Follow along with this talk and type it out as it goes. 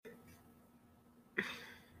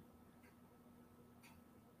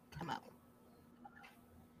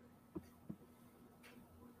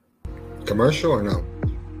Commercial or no?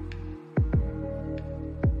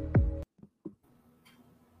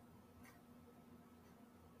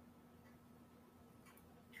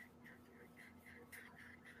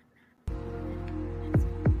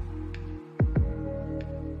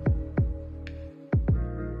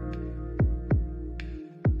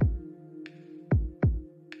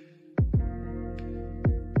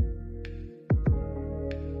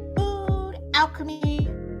 Food alchemy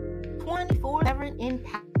 24/7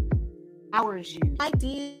 empowers you.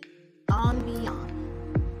 Ideas on beyond.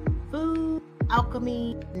 Food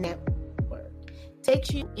alchemy network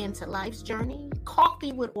takes you into life's journey.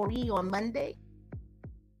 Coffee with Ori on Monday,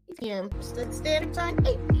 8 p.m. Standard Time,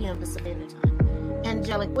 8 p.m. Pacific Time.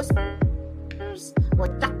 Angelic Whispers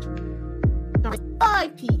with Dr.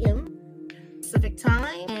 5 p.m. Pacific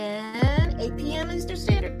Time and 8 p.m. Eastern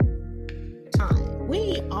Standard Time.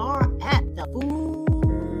 We are at the Food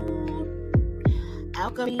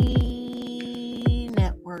Alchemy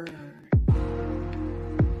Network.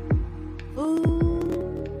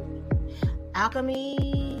 Food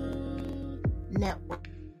Alchemy Network.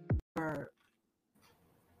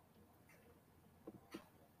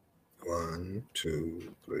 1,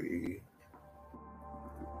 2, 3.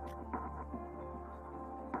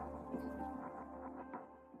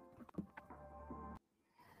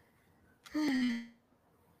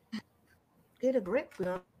 Get a grip. We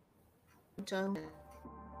don't.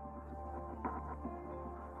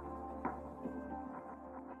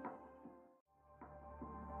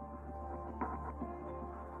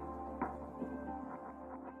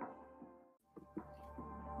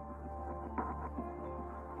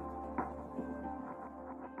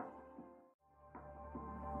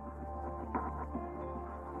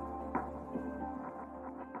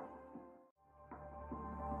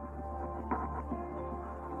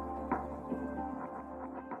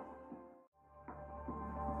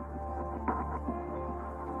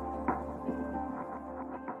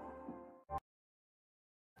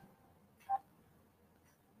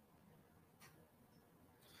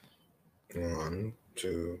 One,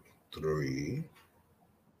 two, three.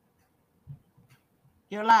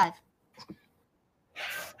 You're live.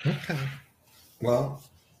 Okay. Well,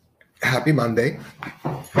 happy Monday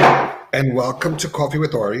and welcome to Coffee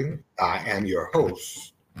with Ori. I am your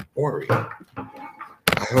host, Ori. I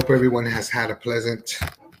hope everyone has had a pleasant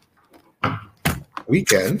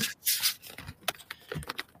weekend.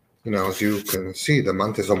 You know, as you can see, the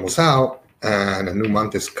month is almost out and a new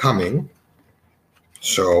month is coming.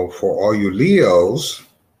 So for all you Leos,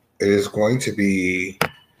 it is going to be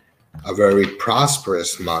a very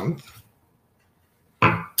prosperous month.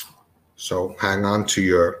 So hang on to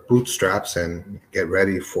your bootstraps and get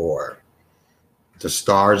ready for the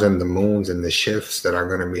stars and the moons and the shifts that are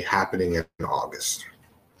going to be happening in August.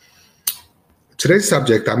 Today's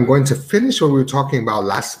subject, I'm going to finish what we were talking about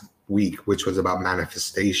last week, which was about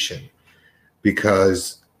manifestation,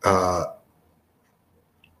 because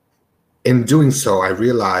in doing so, I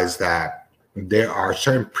realized that there are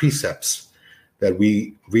certain precepts that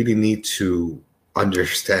we really need to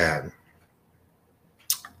understand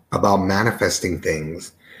about manifesting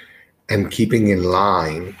things and keeping in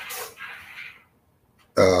line,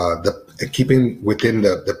 keeping within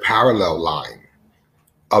the parallel line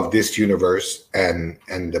of this universe and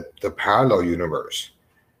the parallel universe,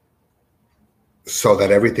 so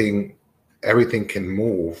that everything can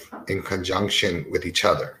move in conjunction with each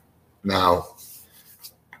other. Now,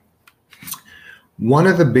 one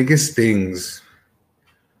of the biggest things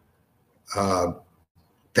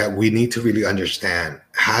that we need to really understand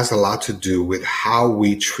has a lot to do with how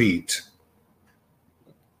we treat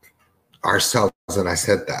ourselves. And I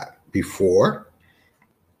said that before,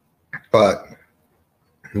 but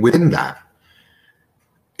within that,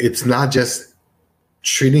 it's not just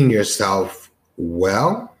treating yourself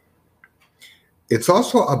well. It's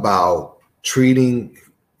also about treating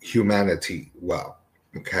humanity well,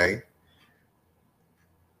 okay?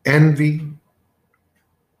 Envy,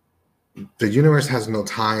 the universe has no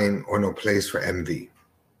time or no place for envy,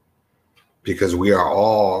 because we are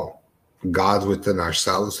all gods within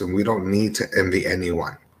ourselves and we don't need to envy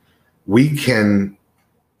anyone. We can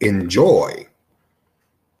enjoy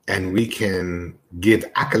and we can give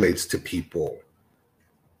accolades to people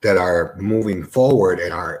that are moving forward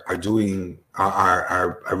and are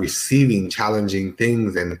receiving challenging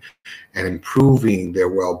things and improving their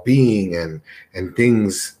well-being, and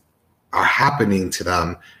things are happening to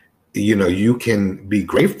them. You know, you can be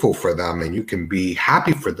grateful for them and you can be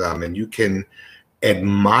happy for them and you can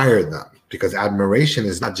admire them, because admiration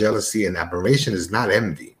is not jealousy and admiration is not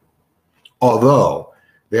envy. Although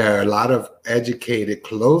There are a lot of educated,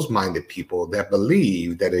 closed-minded people that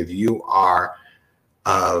believe that if you are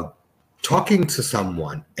talking to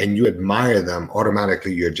someone and you admire them,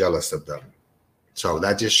 automatically you're jealous of them. So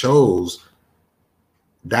that just shows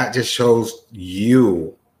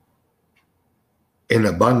you in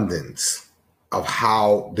abundance of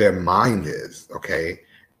how their mind is, okay,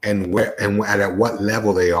 and where and at what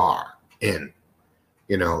level they are in.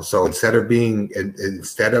 So instead of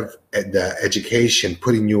the education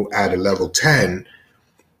putting you at a level 10,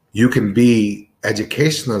 you can be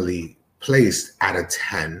educationally placed at a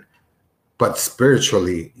 10, but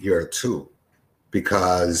spiritually you're a 2,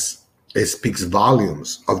 because it speaks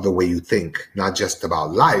volumes of the way you think, not just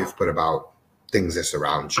about life, but about things that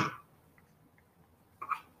surround you.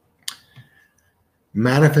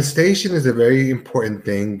 Manifestation is a very important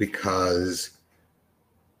thing because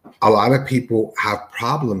a lot of people have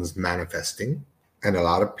problems manifesting, and a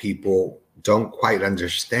lot of people don't quite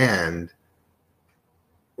understand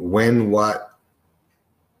when, what,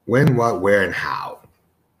 where, and how.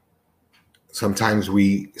 Sometimes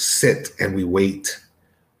we sit and we wait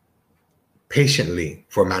patiently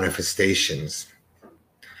for manifestations,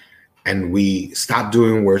 and we stop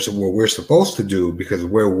doing what we're supposed to do because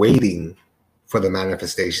we're waiting for the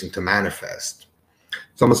manifestation to manifest.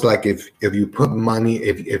 It's almost like if you put money,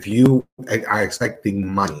 if you are expecting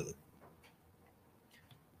money,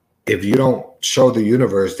 if you don't show the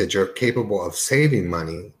universe that you're capable of saving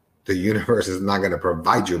money, the universe is not going to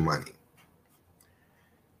provide you money.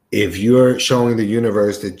 If you're showing the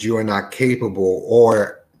universe that you are not capable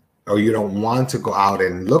or you don't want to go out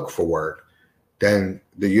and look for work, then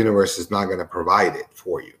the universe is not going to provide it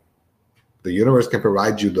for you. The universe can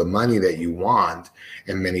provide you the money that you want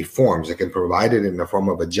in many forms. It can provide it in the form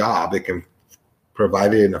of a job. It can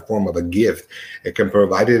provide it in the form of a gift. It can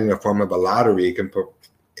provide it in the form of a lottery. It can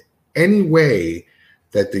any way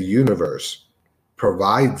that the universe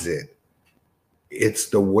provides it, it's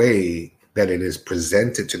the way that it is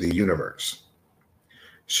presented to the universe.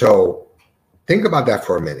 So think about that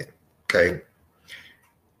for a minute, okay?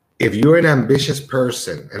 If you're an ambitious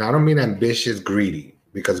person, and I don't mean ambitious, greedy,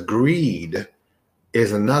 because greed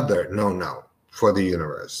is another no-no for the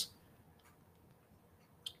universe.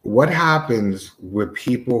 What happens with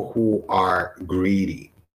people who are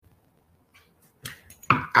greedy?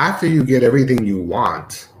 After you get everything you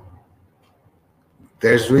want,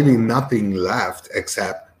 there's really nothing left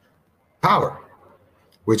except power,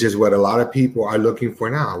 which is what a lot of people are looking for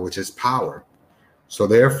now, which is power. So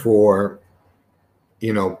therefore,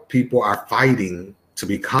 people are fighting to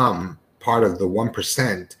become part of the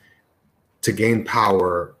 1% to gain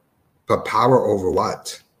power, but power over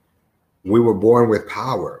what? We were born with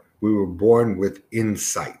power. We were born with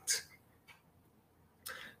insight.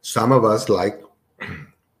 Some of us, like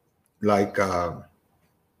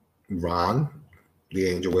Ron, the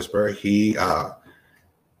angel whisperer, he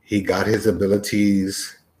got his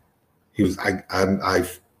abilities.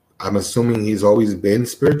 I'm assuming he's always been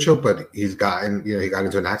spiritual, but he got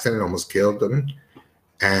into an accident, almost killed him.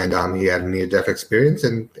 And he had a near-death experience,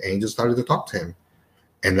 and angels started to talk to him.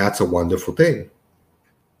 And that's a wonderful thing.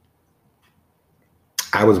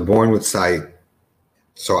 I was born with sight,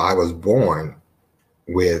 so I was born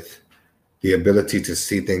with the ability to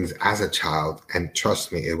see things as a child. And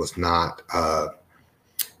trust me, it was not a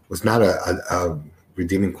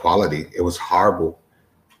redeeming quality. It was horrible.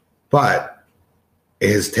 But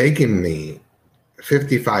it has taken me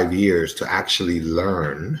 55 years to actually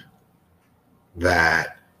learn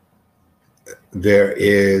that there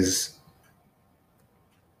is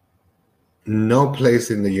no place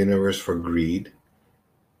in the universe for greed.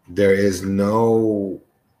 There is no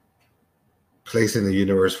place in the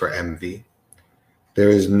universe for envy. There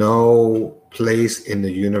is no place in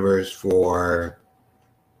the universe for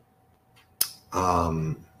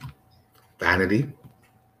vanity.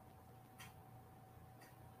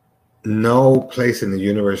 No place in the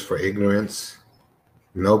universe for ignorance.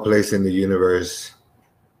 No place in the universe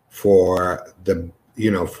for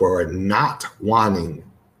for not wanting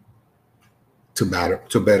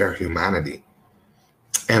to better humanity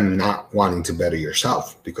and not wanting to better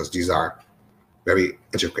yourself, because these are very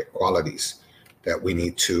intricate qualities that we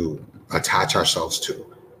need to attach ourselves to,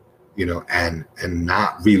 and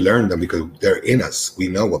not relearn them because they're in us. We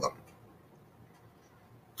know them.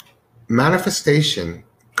 Manifestation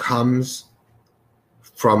comes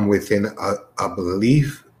from within a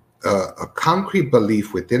belief, a concrete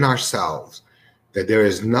belief within ourselves that there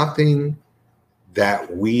is nothing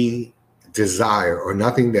that we desire or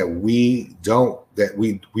nothing that we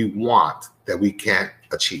want that we can't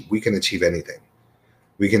achieve. We can achieve anything.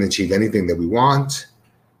 We can achieve anything that we want.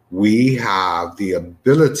 we have the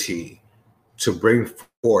ability to bring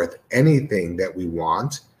forth anything that we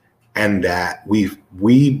want and that we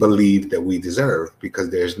believe that we deserve, because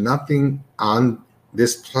there's nothing on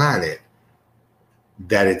this planet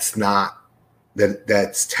that it's not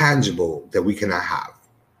that's tangible that we cannot have.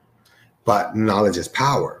 But knowledge is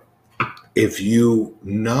power. If you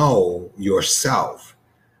know yourself,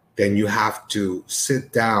 then you have to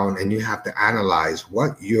sit down and you have to analyze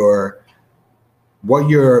what your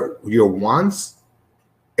wants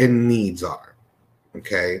and needs are.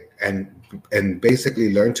 Okay? And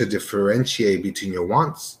basically learn to differentiate between your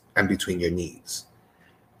wants and between your needs.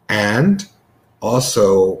 And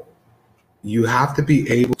also, you have to be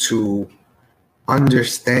able to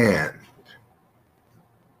understand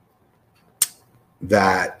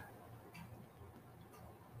that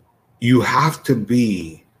you have to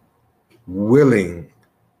be willing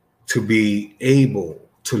to be able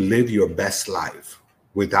to live your best life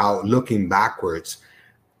without looking backwards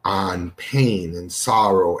on pain and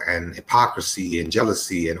sorrow and hypocrisy and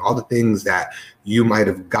jealousy and all the things that you might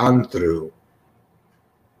have gone through,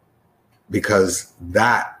 because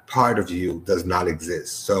that part of you does not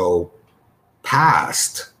exist. So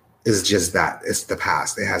past is just that. It's the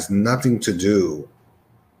past. It has nothing to do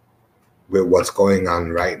with what's going on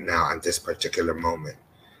right now at this particular moment.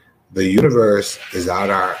 The universe is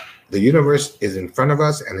the universe is in front of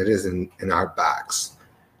us, and it is in our backs.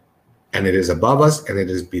 And it is above us and it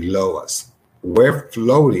is below us. We're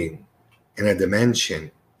floating in a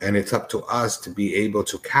dimension, and it's up to us to be able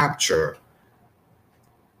to capture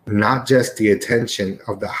not just the attention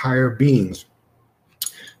of the higher beings,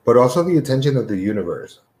 but also the attention of the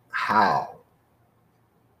universe. How?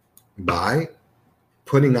 By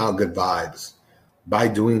putting out good vibes, by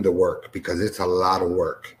doing the work, because it's a lot of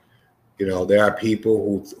work. You know, there are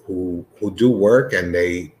people who do work and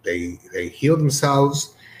they heal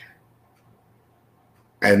themselves,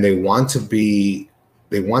 and they want to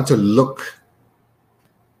look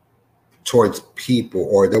towards people,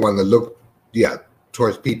 or they want to look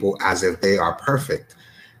towards people as if they are perfect.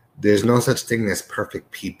 There's no such thing as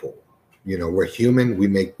perfect people. You know, we're human.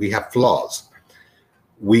 We have flaws.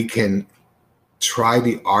 We can try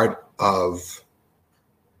the art of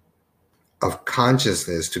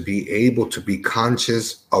consciousness to be able to be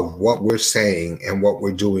conscious of what we're saying and what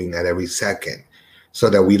we're doing at every second, so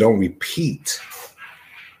that we don't repeat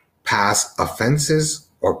past offenses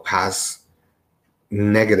or past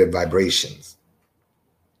negative vibrations.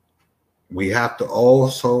 We have to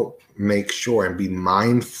also make sure and be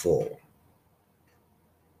mindful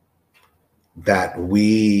that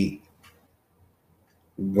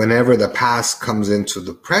whenever the past comes into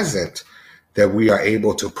the present, that we are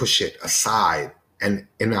able to push it aside, and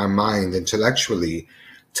in our mind, intellectually,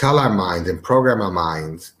 tell our mind and program our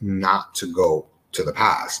minds not to go to the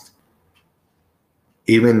past.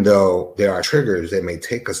 Even though there are triggers that may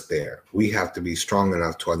take us there, we have to be strong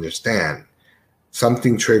enough to understand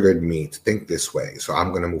something triggered me to think this way, so I'm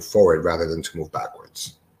going to move forward rather than to move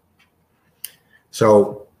backwards.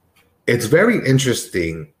 So it's very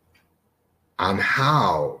interesting on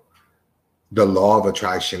how the law of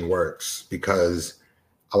attraction works, because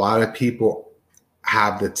a lot of people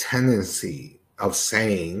have the tendency of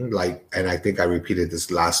saying, like, and I think I repeated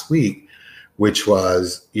this last week, which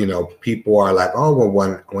was, you know, people are like, oh,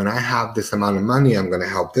 well, when I have this amount of money, I'm going to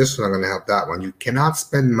help this one, I'm going to help that one. You cannot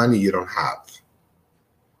spend money you don't have.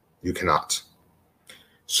 You cannot.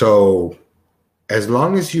 So as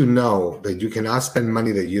long as you know that you cannot spend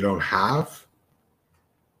money that you don't have,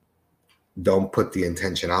 don't put the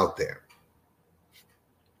intention out there.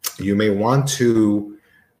 You may want to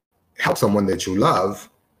help someone that you love,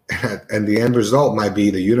 and the end result might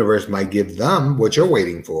be the universe might give them what you're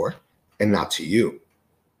waiting for and not to you.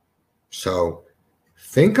 So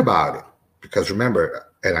think about it, because remember,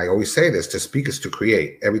 and I always say this, to speak is to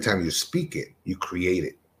create. Every time you speak it, you create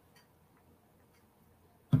it.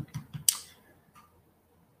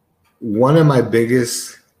 One of my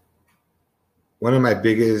biggest pet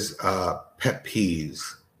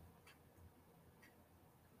peeves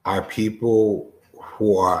are people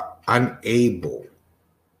who are unable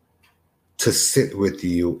to sit with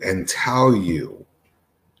you and tell you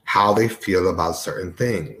how they feel about certain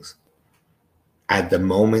things at the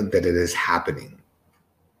moment that it is happening.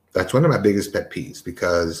 That's one of my biggest pet peeves,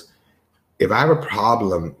 because if I have a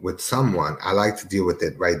problem with someone, I like to deal with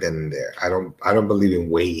it right then and there. I don't believe in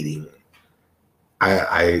waiting.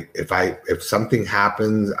 If something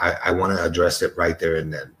happens, I want to address it right there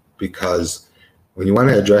and then, because when you want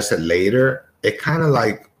to address it later, it kind of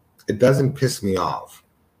like, it doesn't piss me off.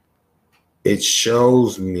 It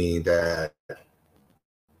shows me that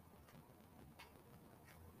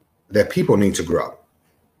that people need to grow,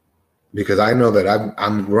 because I know that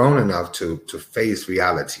I'm grown enough to face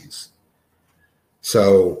realities.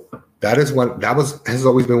 So has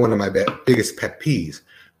always been one of my biggest pet peeves.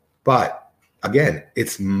 But again,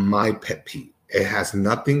 it's my pet peeve. It has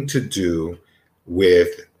nothing to do with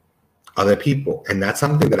other people, and that's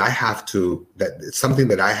something that I have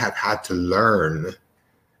had to learn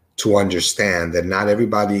to understand, that not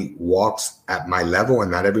everybody walks at my level,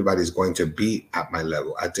 and not everybody's going to be at my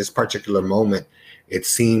level. At this particular moment, it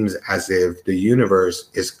seems as if the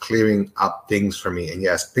universe is clearing up things for me. And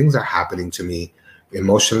yes, things are happening to me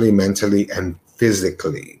emotionally, mentally, and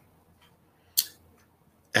physically.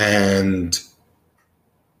 And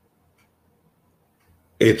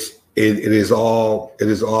it is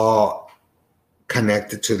all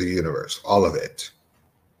connected to the universe, all of it.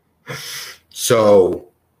 So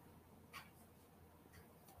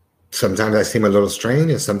sometimes I seem a little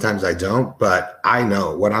strange and sometimes I don't, but I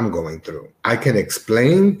know what I'm going through. I can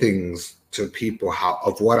explain things to people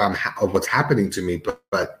of what's happening to me,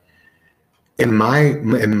 but in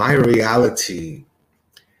my reality,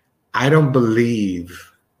 I don't believe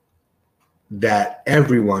that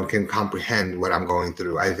everyone can comprehend what I'm going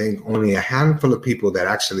through. I think only a handful of people that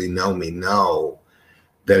actually know me know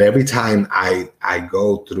that every time I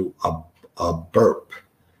go through a burp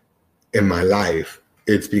in my life,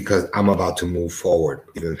 it's because I'm about to move forward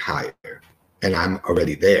even higher, and I'm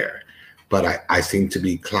already there. But I seem to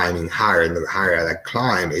be climbing higher, and the higher I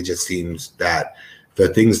climb, it just seems that the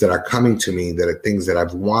things that are coming to me, that are things that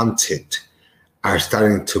I've wanted, are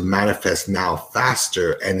starting to manifest now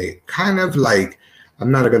faster. And it kind of, like, I'm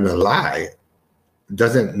not gonna lie,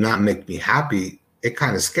 doesn't not make me happy. It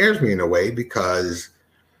kind of scares me in a way, because,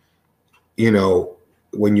 you know,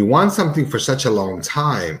 when you want something for such a long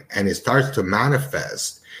time and it starts to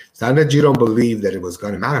manifest, it's not that you don't believe that it was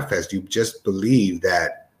going to manifest. You just believe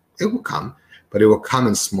that it will come, but it will come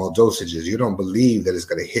in small dosages. You don't believe that it's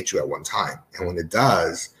going to hit you at one time. And when it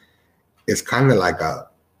does, it's kind of like a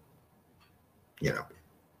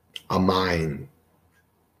mind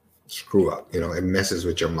screw up. It messes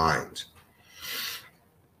with your mind.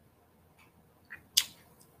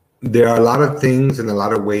 There are a lot of things and a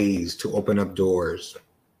lot of ways to open up doors.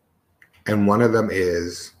 And one of them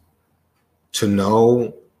is to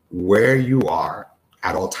know where you are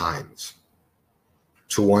at all times,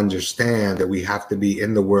 to understand that we have to be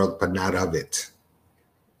in the world, but not of it.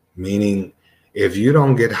 Meaning, if you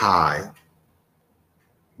don't get high,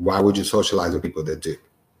 why would you socialize with people that do?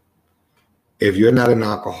 If you're not an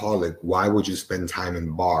alcoholic, why would you spend time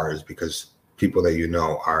in bars? Because people that you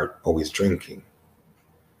know are always drinking.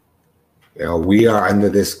 We are under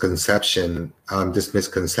this misconception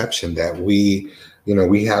that we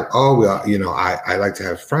have, I like to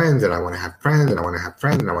have friends, and I want to have friends, and I want to have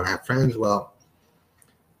friends, and I want to have friends. Well,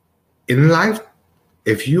 in life,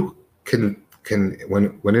 if you can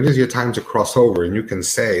when it is your time to cross over, and you can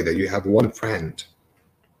say that you have one friend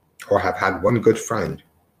or have had one good friend,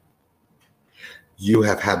 you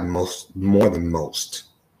have had more than most.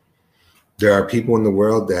 There are people in the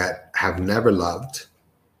world that have never loved,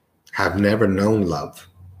 have never known love,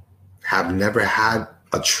 have never had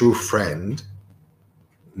a true friend,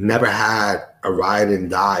 never had a ride and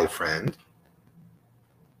die friend.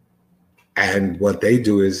 And what they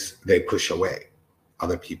do is they push away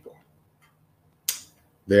other people.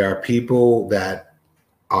 There are people that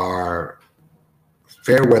are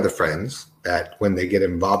fair weather friends, that when they get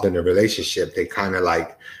involved in a relationship, they kind of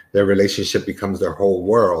like, their relationship becomes their whole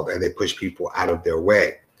world, and they push people out of their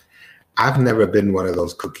way. I've never been one of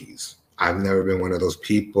those cookies. I've never been one of those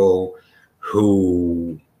people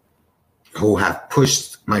who have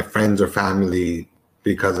pushed my friends or family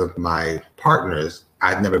because of my partners.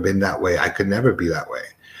 I've never been that way. I could never be that way.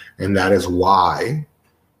 And that is why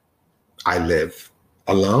I live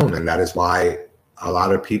alone. And that is why a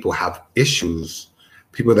lot of people have issues.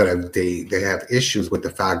 People that they have issues with the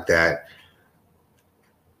fact that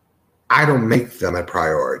I don't make them a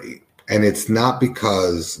priority. And it's not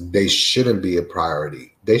because they shouldn't be a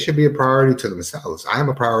priority. They should be a priority to themselves. I am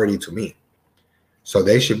a priority to me. So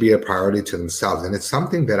they should be a priority to themselves. And it's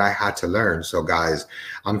something that I had to learn. So guys,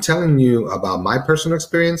 I'm telling you about my personal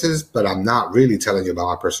experiences, but I'm not really telling you about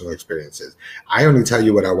my personal experiences. I only tell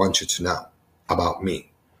you what I want you to know about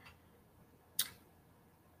me.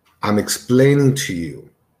 I'm explaining to you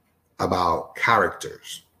about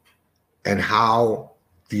characters and how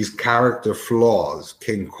these character flaws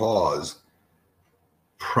can cause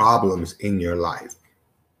problems in your life.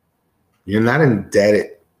 You're not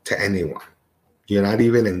indebted to anyone. You're not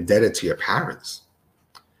even indebted to your parents.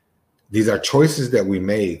 These are choices that we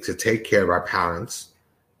make to take care of our parents,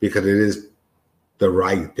 because it is the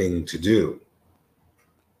right thing to do.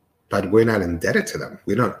 But we're not indebted to them.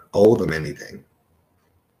 We don't owe them anything.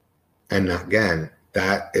 And again,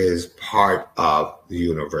 that is part of the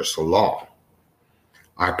universal law.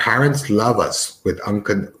 Our parents love us with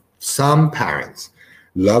some parents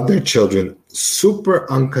love their children super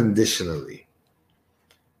unconditionally.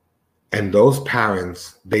 And those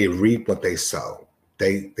parents, they reap what they sow.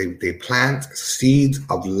 They plant seeds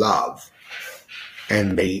of love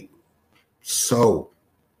and they sow,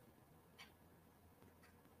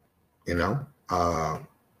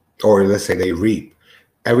 or let's say they reap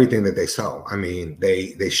everything that they sow. I mean,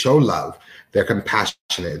 they show love. They're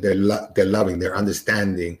compassionate. They're loving. They're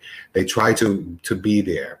understanding. They try to be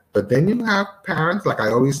there. But then you have parents, like I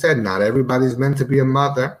always said, not everybody's meant to be a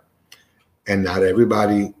mother, and not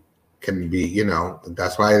everybody can be.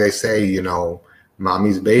 That's why they say,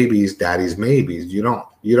 mommy's babies, daddy's maybes. You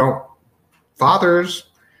don't. Fathers.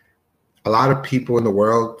 A lot of people in the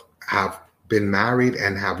world have been married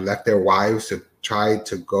and have left their wives to try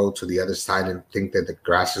to go to the other side and think that the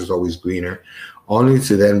grass is always greener, only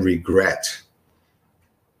to then regret.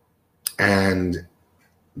 And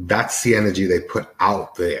that's the energy they put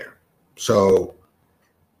out there. So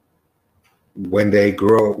when their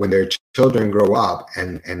children grow up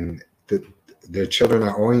and their children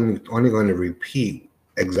are only going to repeat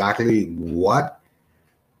exactly what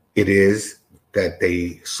it is that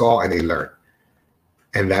they saw and they learned.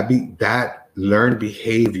 And that learned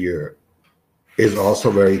behavior is also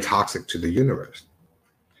very toxic to the universe.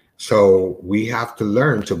 So we have to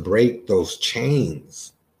learn to break those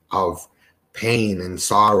chains of pain and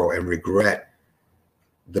sorrow and regret.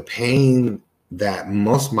 The pain that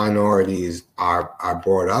most minorities are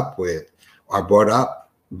brought up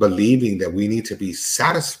believing that we need to be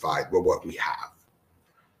satisfied with what we have.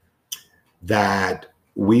 That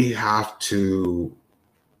we have to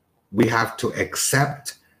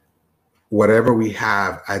accept whatever we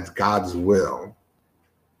have as God's will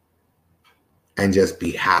and just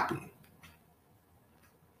be happy.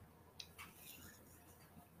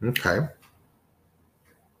 Okay.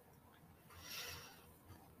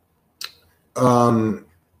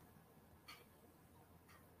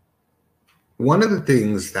 One of the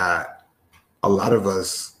things that a lot of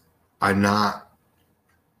us are not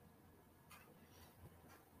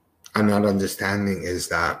understanding is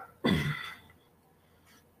that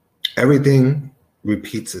everything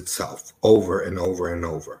repeats itself over and over and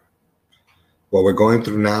over. What we're going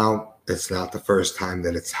through now, it's not the first time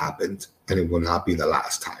that it's happened, and it will not be the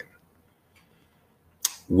last time.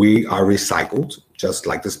 We are recycled, just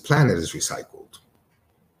like this planet is recycled.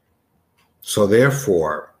 So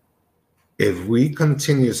therefore, if we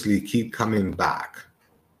continuously keep coming back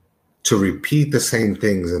to repeat the same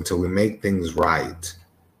things until we make things right,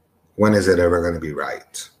 when is it ever going to be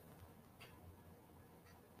right?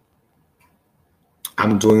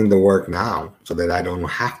 I'm doing the work now so that I don't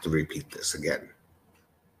have to repeat this again.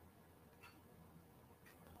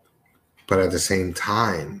 But at the same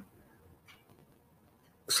time,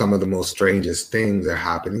 some of the most strangest things are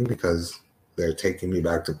happening because they're taking me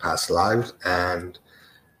back to past lives, and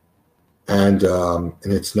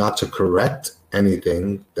it's not to correct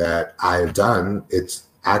anything that I've done. It's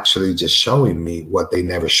actually just showing me what they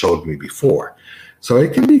never showed me before. So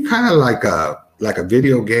it can be kind of like a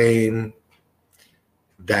video game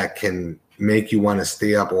that can make you want to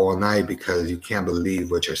stay up all night because you can't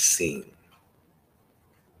believe what you're seeing.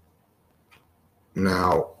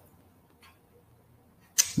 Now,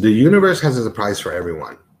 the universe has a price for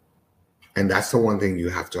everyone. And that's the one thing you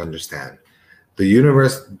have to understand. The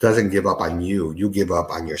universe doesn't give up on you. You give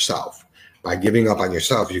up on yourself. By giving up on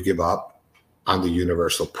yourself, you give up on the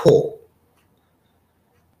universal pull.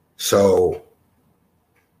 So,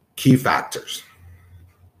 key factors.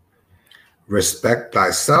 Respect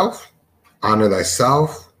thyself, honor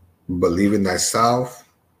thyself, believe in thyself,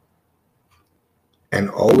 and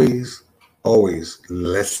always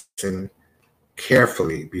listen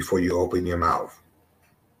carefully before you open your mouth.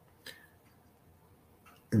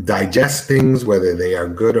 Digest things, whether they are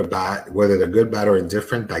good or bad, whether they're good, bad, or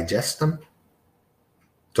indifferent, digest them.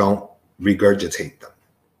 Don't regurgitate them.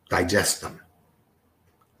 Digest them.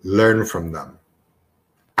 Learn from them.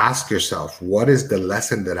 Ask yourself, what is the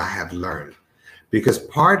lesson that I have learned? Because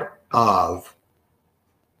part of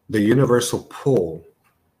the universal pull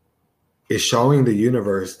is showing the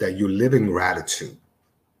universe that you live in gratitude.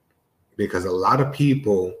 Because a lot of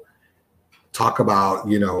people talk about,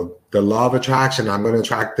 the law of attraction. I'm going to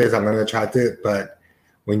attract this, I'm going to attract it. But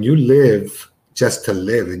when you live just to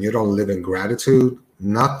live and you don't live in gratitude,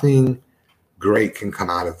 nothing great can come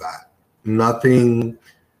out of that. Nothing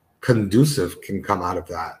conducive can come out of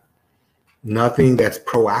that. Nothing that's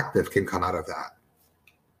proactive can come out of that.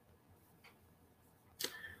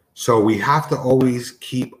 So we have to always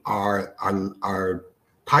keep our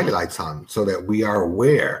pilot lights on so that we are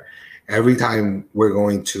aware every time we're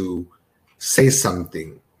going to say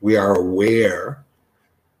something. We are aware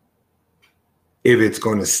if it's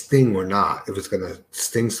going to sting or not, if it's going to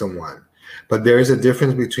sting someone. But there is a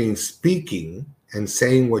difference between speaking and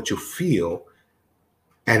saying what you feel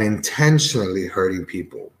and intentionally hurting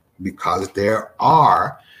people, because there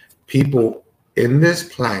are people in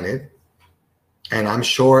this planet, and I'm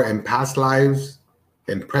sure in past lives,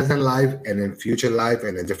 in present life, and in future life,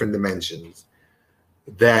 and in different dimensions,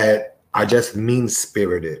 that are just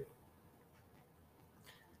mean-spirited.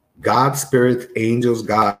 God's spirit, angels,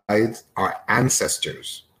 guides, our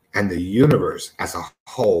ancestors, and the universe as a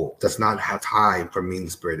whole does not have time for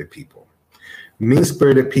mean-spirited people.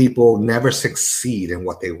 Mean-spirited people never succeed in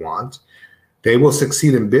what they want. They will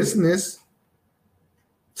succeed in business.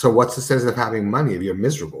 So what's the sense of having money if you're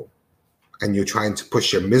miserable and you're trying to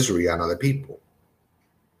push your misery on other people?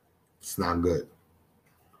 It's not good.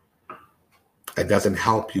 It doesn't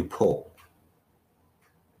help you pull.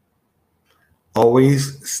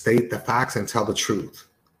 Always state the facts and tell the truth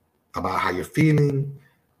about how you're feeling,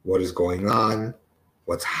 what is going on,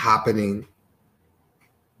 what's happening,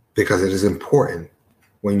 because it is important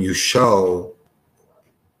when you show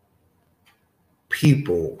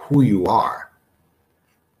people who you are.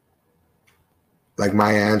 Like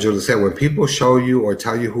Maya Angelou said, when people show you or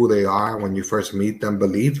tell you who they are when you first meet them,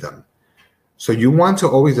 believe them. So you want to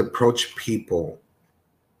always approach people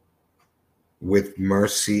with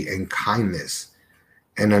mercy and kindness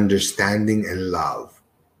and understanding and love.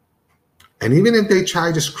 And even if they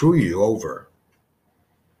try to screw you over,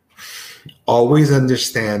 always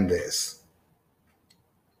understand this.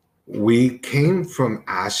 We came from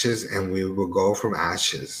ashes and we will go from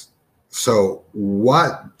ashes. So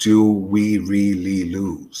what do we really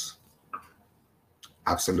lose?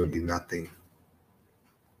 Absolutely nothing.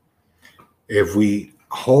 If we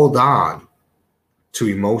hold on to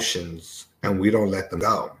emotions and we don't let them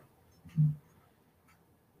go,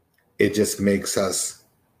 it just makes us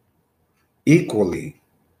equally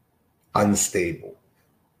unstable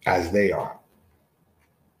as they are.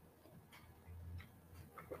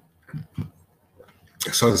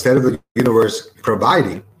 So instead of the universe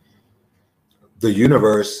providing, the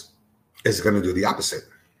universe is going to do the opposite.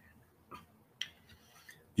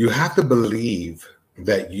 You have to believe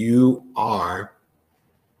that you are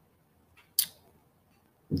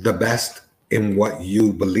the best in what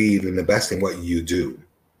you believe and the best in what you do.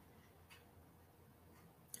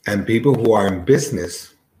 And people who are in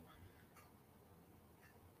business,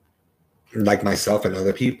 like myself and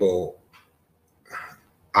other people,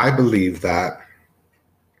 I believe that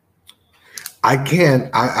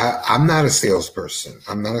I'm not a salesperson.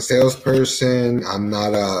 I'm not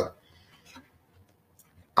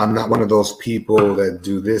one of those people that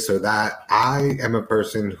do this or that. I am a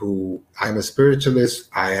person who, I'm a spiritualist.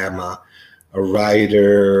 I am a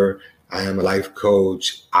writer. I am a life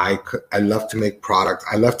coach. I love to make products.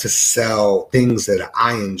 I love to sell things that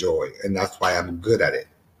I enjoy, and that's why I'm good at it.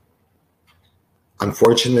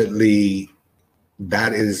 Unfortunately,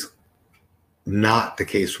 that is not the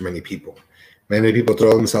case for many people. Many people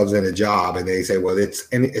throw themselves in a job and they say, well, it's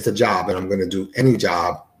a job and I'm going to do any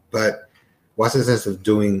job. But what's the sense of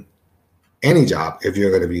doing any job if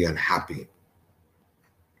you're going to be unhappy?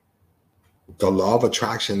 The law of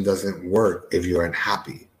attraction doesn't work if you're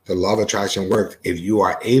unhappy. The law of attraction works if you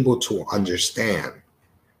are able to understand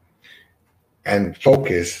and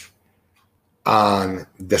focus on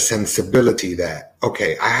the sensibility that,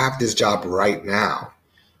 okay, I have this job right now,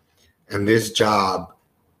 and this job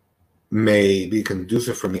may be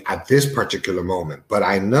conducive for me at this particular moment, but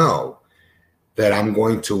I know that I'm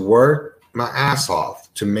going to work my ass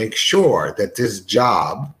off to make sure that this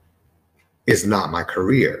job is not my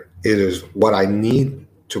career. It is what I need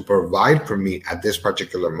to provide for me at this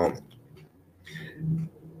particular moment.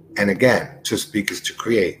 And again, to speak is to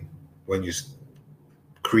create. When you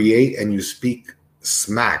create and you speak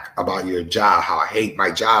smack about your job, how I hate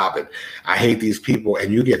my job and I hate these people,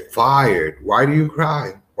 and you get fired, why do you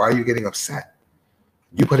cry? Why are you getting upset?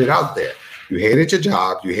 You put it out there. You hated your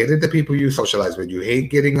job. You hated the people you socialize with. You hate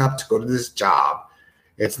getting up to go to this job.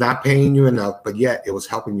 It's not paying you enough, but yet it was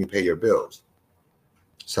helping you pay your bills.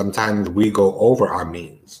 Sometimes we go over our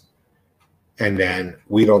means and then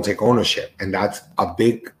we don't take ownership. And that's a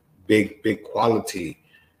big quality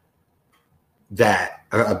that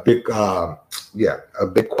a big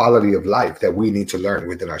quality of life that we need to learn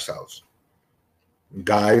within ourselves.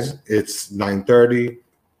 Guys, it's 9:30.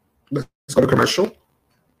 Let's go to commercial.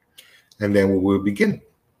 and then we will begin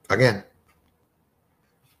again.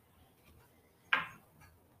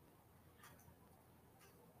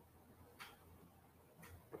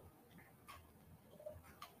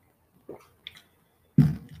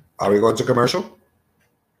 Are we going to commercial?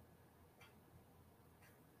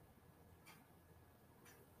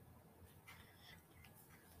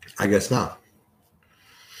 I guess not.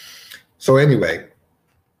 So anyway,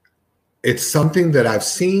 it's something that I've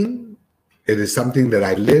seen, it is something that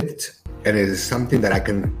I lived, and it is something that I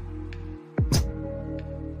can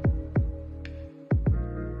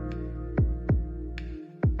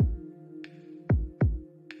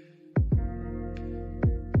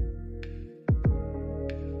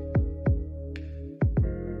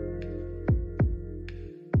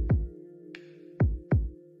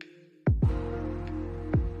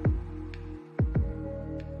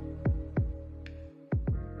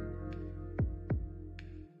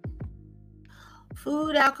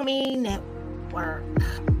Food Alchemy Network.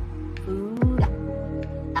 Food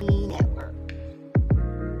Alchemy Network.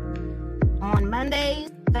 On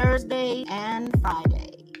Mondays, Thursday, and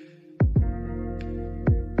Friday.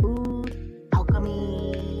 Food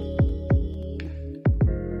Alchemy.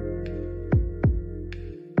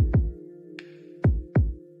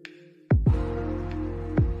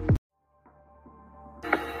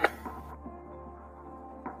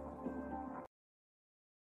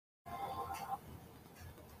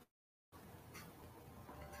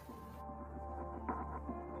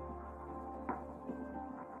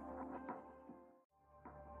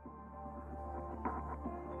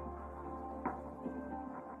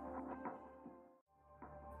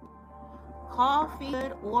 Coffee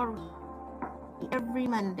or every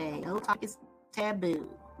Monday. No talk is taboo.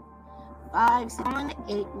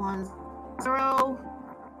 561-810. Go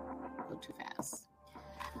too fast.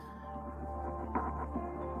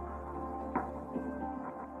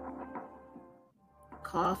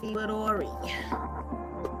 Coffee with Ori.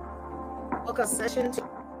 Book a session to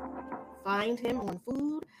find him on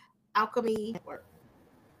Food Alchemy Network.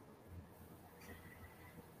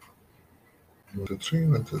 1, 2, 3,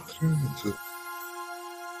 1, 2, 3, 1, 2.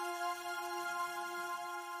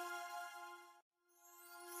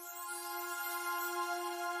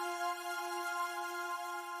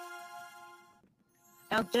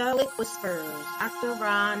 Angelic Whispers, Dr.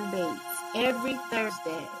 Ron Bates, every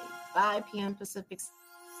Thursday, 5 p.m. Pacific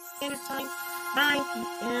Standard Time, 9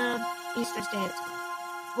 p.m. Eastern Standard Time.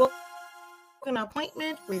 Book an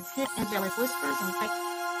appointment with Angelic Whispers in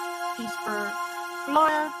Pittsburgh,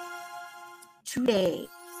 Florida, today.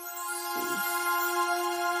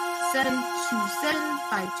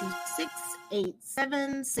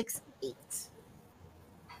 727-526-8768.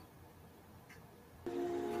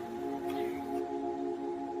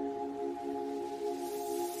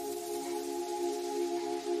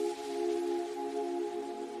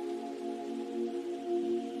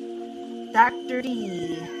 Dr.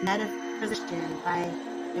 D, metaphysician by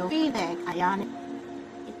Feedback, Ionic,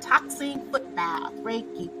 Toxin, Foot Bath,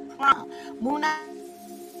 Reiki, Prana, Muna,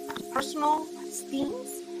 personal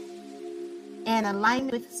steams, and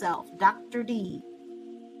alignment with self. Dr. D,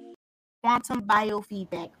 quantum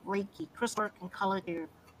biofeedback, Reiki, crystal work, and color therapy.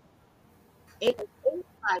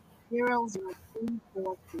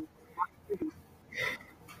 885-00342.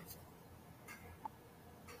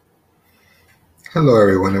 Hello,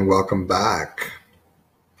 everyone, and welcome back.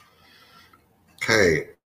 Okay.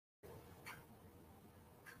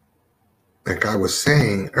 Like I was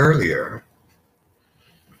saying earlier,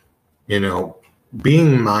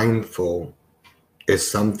 being mindful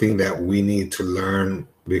is something that we need to learn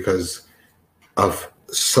because of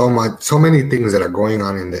so many things that are going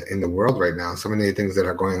on in the world right now, so many things that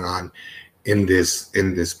are going on in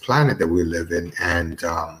this planet that we live in. And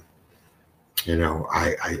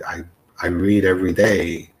I read every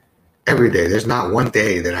day. There's not one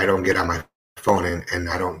day that I don't get on my phone and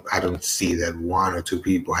I don't see that 1 or 2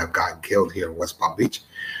 people have gotten killed here in West Palm Beach.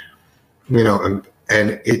 And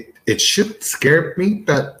it should scare me,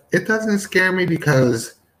 but it doesn't scare me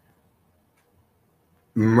because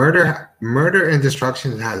murder and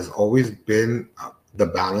destruction has always been the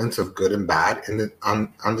balance of good and bad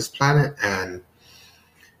on this planet. And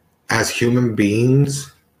as human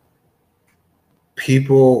beings,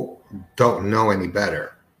 people don't know any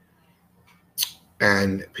better.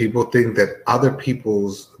 And people think that other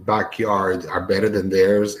people's backyards are better than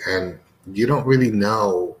theirs. And you don't really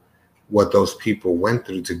know what those people went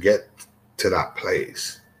through to get to that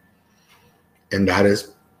place. And that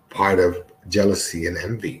is part of jealousy and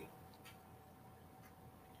envy.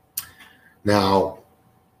 Now,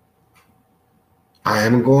 I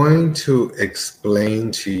am going to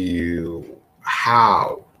explain to you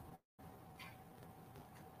how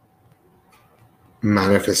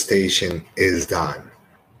manifestation is done.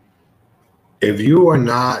 If you are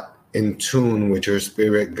not in tune with your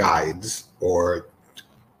spirit guides, or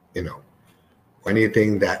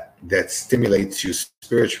anything that stimulates you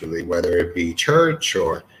spiritually, whether it be church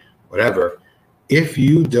or whatever, if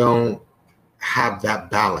you don't have that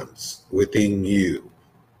balance within you,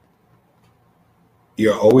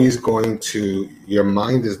 you're always going to, your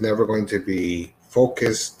mind is never going to be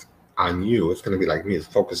focused on you. It's going to be like me, it's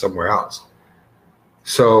focused somewhere else.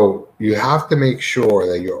 So you have to make sure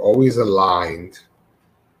that you're always aligned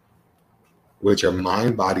with your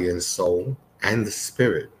mind, body, and soul, and the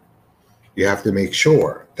spirit. You have to make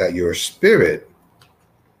sure that your spirit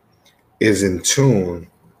is in tune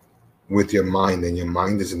with your mind, and your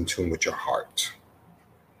mind is in tune with your heart.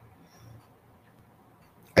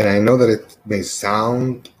 And I know that it may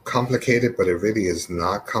sound complicated, but it really is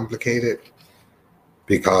not complicated,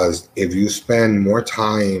 because if you spend more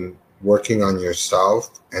time working on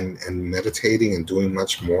yourself and meditating and doing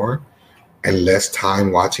much more, and less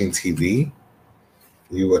time watching TV,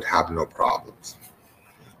 you would have no problems.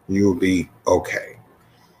 You'll be okay.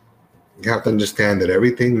 You have to understand that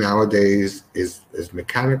everything nowadays is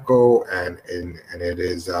mechanical, and it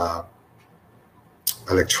is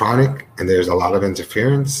electronic, and there's a lot of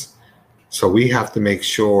interference. So we have to make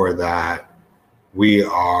sure that we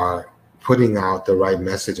are putting out the right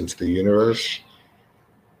message into the universe,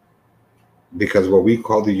 because what we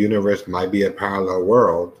call the universe might be a parallel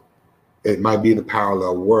world. It might be the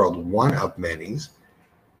parallel world, one of many,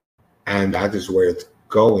 and that is where it's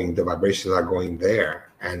going. The vibrations are going there,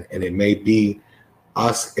 and it may be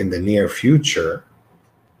us in the near future,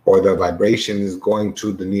 or the vibration is going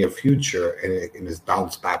to the near future, and it is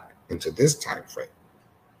bounced back into this time frame.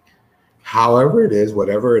 However it is,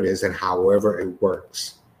 whatever it is, and however it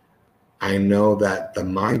works, I know that the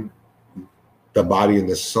mind, the body, and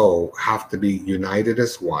the soul have to be united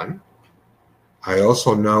as one. I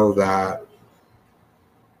also know that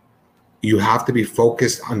you have to be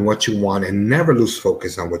focused on what you want and never lose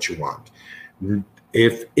focus on what you want.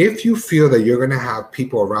 If you feel that you're going to have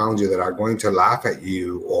people around you that are going to laugh at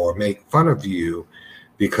you or make fun of you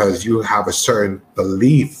because you have a certain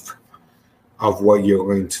belief of what you're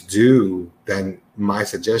going to do, then my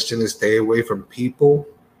suggestion is stay away from people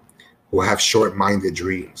who have short-minded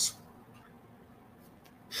dreams.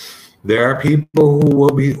 There are people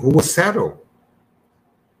who will settle.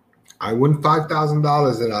 I win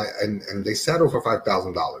 $5,000 and they settle for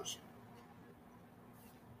 $5,000.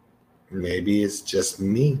 Maybe it's just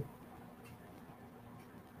me,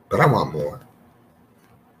 but I want more.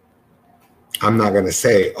 I'm not going to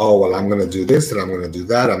say, oh, well, I'm going to do this and I'm going to do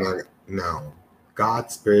that. No.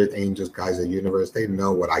 God, spirit, angels, guides, the universe, they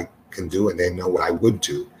know what I can do, and they know what I would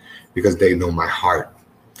do, because they know my heart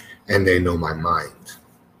and they know my mind.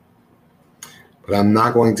 But I'm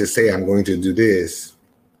not going to say I'm going to do this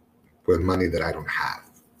with money that I don't have.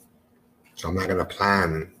 So I'm not going to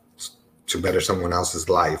plan to better someone else's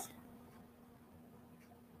life,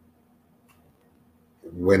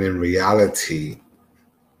 when in reality,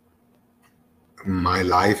 my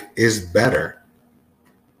life is better,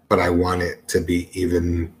 but I want it to be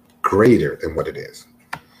even greater than what it is.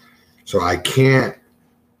 So I can't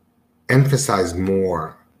emphasize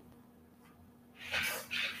more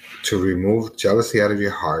to remove jealousy out of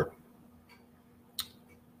your heart,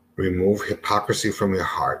 remove hypocrisy from your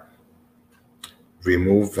heart,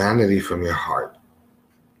 remove vanity from your heart.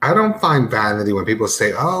 I don't find vanity when people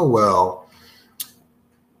say, oh, well,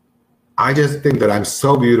 I just think that I'm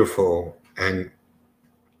so beautiful, and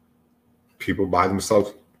people buy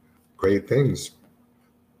themselves great things,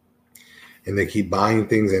 and they keep buying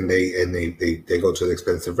things, and they go to the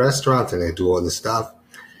expensive restaurants, and they do all this stuff.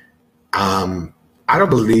 I don't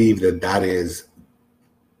believe that is,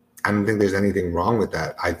 I don't think there's anything wrong with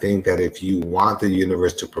that. I think that if you want the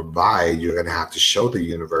universe to provide, you're going to have to show the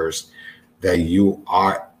universe that you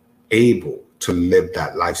are able to live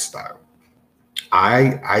that lifestyle.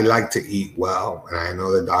 I like to eat well, and I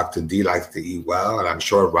know that Dr. D likes to eat well, and I'm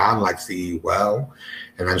sure Ron likes to eat well,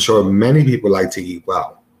 and I'm sure many people like to eat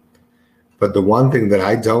well. But the one thing that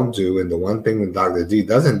I don't do, and the one thing that Dr. D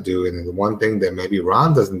doesn't do, and the one thing that maybe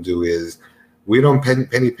Ron doesn't do, is we don't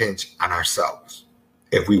penny pinch on ourselves.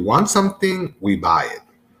 If we want something, we buy it.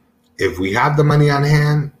 If we have the money on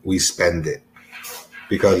hand, we spend it.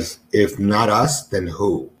 Because if not us, then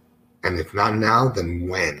who? And if not now, then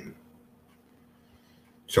when?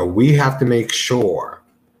 So we have to make sure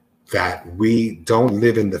that we don't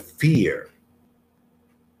live in the fear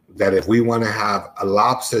that if we want to have a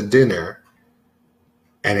lobster dinner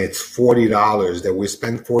and it's $40, that we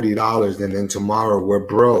spend $40 and then tomorrow we're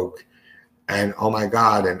broke, and oh my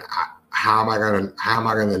God, and how am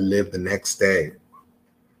I gonna live the next day?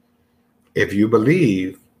 If you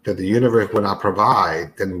believe that the universe will not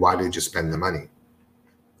provide, then why did you spend the money?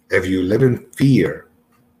 If you live in fear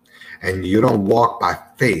and you don't walk by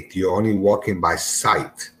faith, you're only walking by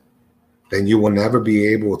sight, then you will never be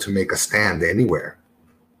able to make a stand anywhere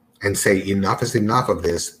and say, enough is enough of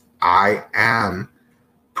this. I am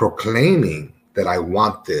proclaiming that I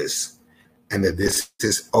want this and that this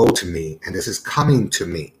is owed to me and this is coming to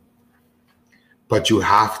me. But you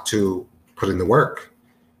have to put in the work,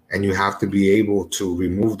 and you have to be able to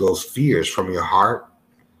remove those fears from your heart,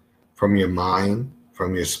 from your mind,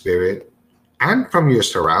 from your spirit, and from your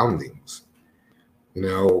surroundings. You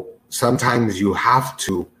know, sometimes you have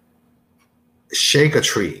to shake a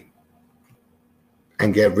tree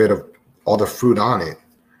and get rid of all the fruit on it,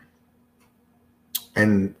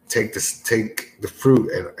 and take the fruit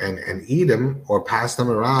and eat them, or pass them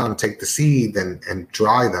around, take the seed and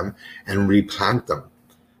dry them and replant them,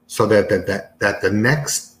 so that the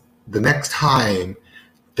next time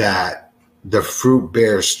that the fruit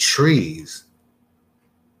bears trees,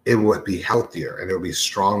 it will be healthier and it will be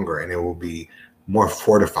stronger and it will be more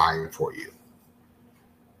fortifying for you.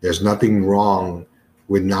 There's nothing wrong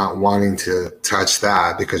with not wanting to touch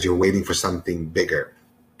that because you're waiting for something bigger.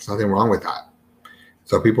 There's nothing wrong with that.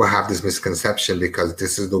 So people have this misconception because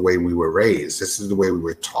this is the way we were raised. This is the way we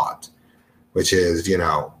were taught, which is, you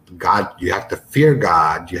know, God, you have to fear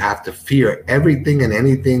God. You have to fear everything and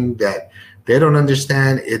anything that they don't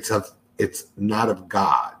understand. It's not of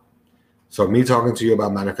God. So me talking to you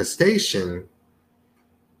about manifestation,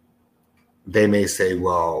 they may say,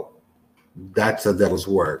 well, that's the devil's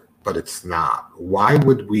work, but it's not. Why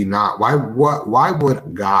would we not? Why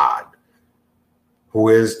would God, who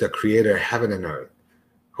is the creator of heaven and earth,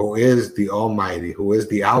 who is the Almighty, who is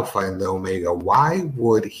the Alpha and the Omega, why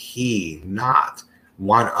would he not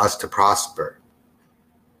want us to prosper?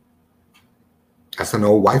 That's an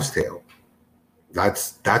old wives' tale.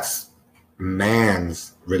 That's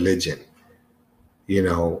man's religion. You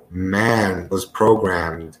know, man was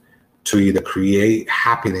programmed to either create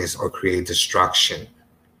happiness or create destruction.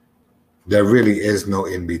 There really is no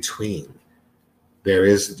in between. There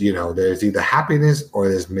is, you know, there's either happiness or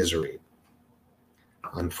there's misery.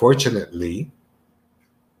 Unfortunately,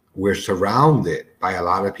 we're surrounded by a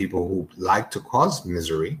lot of people who like to cause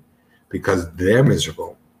misery because they're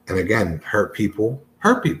miserable. And again, hurt people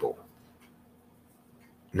hurt people.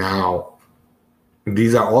 Now,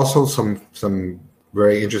 these are also some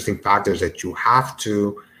very interesting factors that you have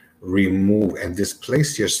to remove and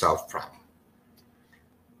displace yourself from.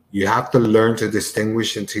 You have to learn to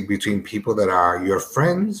distinguish between people that are your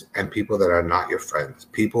friends and people that are not your friends.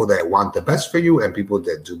 People that want the best for you and people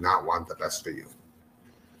that do not want the best for you.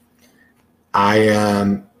 I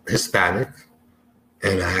am Hispanic,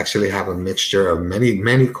 and I actually have a mixture of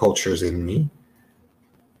many cultures in me.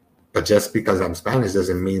 But just because I'm Spanish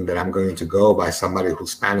doesn't mean that I'm going to go by somebody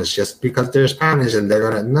who's Spanish just because they're Spanish and they're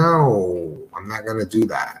going to, no, I'm not going to do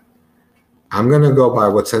that. I'm going to go by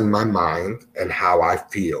what's in my mind and how I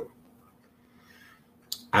feel.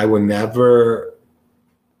 I would never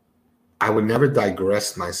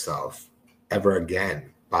digress myself ever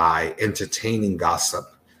again by entertaining gossip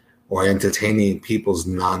or entertaining people's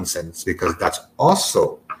nonsense, because that's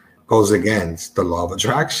also goes against the law of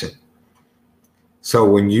attraction. So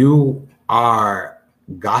when you are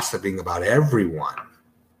gossiping about everyone,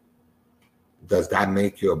 does that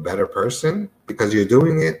make you a better person because you're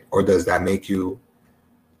doing it? Or does that make you,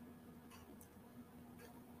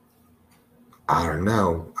 I don't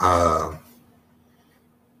know,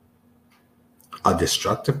 a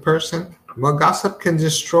destructive person? Well, gossip can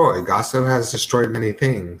destroy. Gossip has destroyed many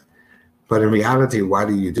things. But in reality, why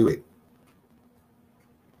do you do it?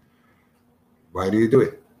 Why do you do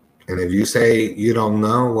it? And if you say you don't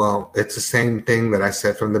know, well, it's the same thing that I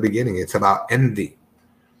said from the beginning. It's about envy.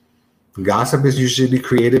 Gossip is usually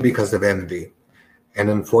created because of envy. And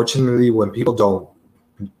unfortunately, what people don't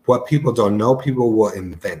know, people will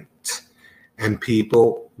invent. And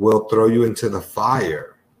people will throw you into the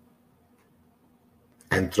fire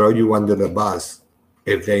and throw you under the bus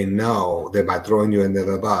if they know that by throwing you under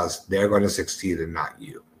the bus, they're going to succeed and not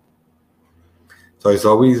you. So it's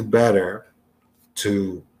always better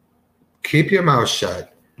to keep your mouth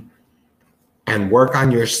shut and work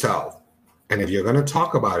on yourself. And if you're going to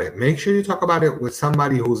talk about it, make sure you talk about it with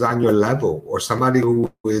somebody who's on your level or somebody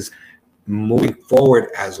who is moving forward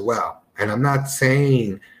as well. And I'm not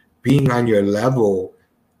saying being on your level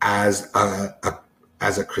as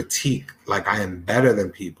a critique, like I am better than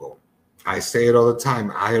people. I say it all the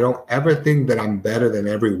time. I don't ever think that I'm better than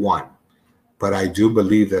everyone, but I do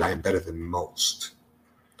believe that I'm better than most.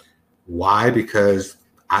 Why? Because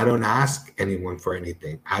I don't ask anyone for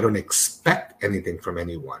anything. I don't expect anything from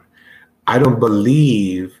anyone. I don't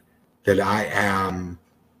believe that I am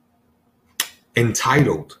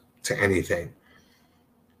entitled to anything.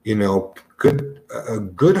 You know,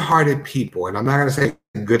 good-hearted people, and I'm not going to say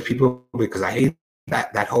good people because I hate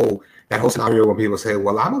that whole scenario when people say,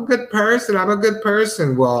 "Well, I'm a good person. I'm a good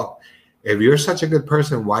person." Well, if you're such a good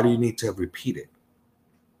person, why do you need to repeat it?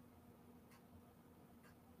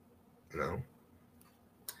 You know.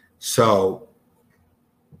 So,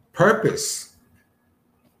 purpose,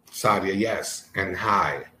 Sadia, yes, and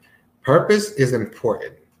hi. Purpose is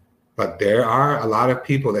important, but there are a lot of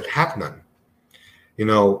people that have none. You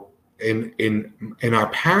know, in our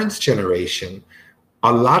parents' generation,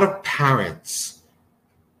 a lot of parents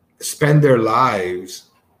spend their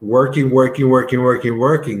lives working,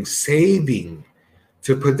 saving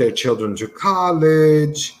to put their children to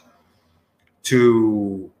college,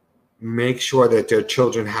 to make sure that their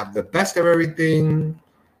children have the best of everything.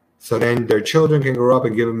 So then their children can grow up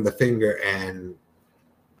and give them the finger and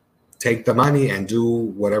take the money and do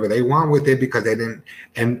whatever they want with it because they didn't,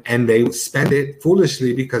 and they spend it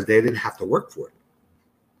foolishly because they didn't have to work for it.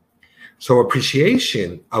 So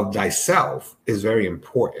appreciation of thyself is very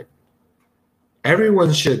important. Everyone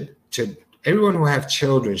who have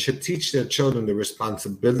children should teach their children the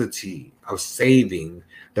responsibility of saving,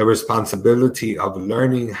 the responsibility of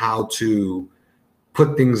learning how to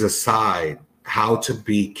put things aside, how to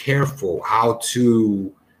be careful, how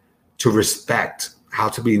to respect, how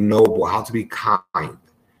to be noble, how to be kind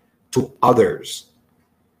to others,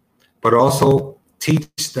 but also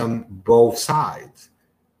teach them both sides.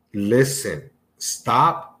 Listen,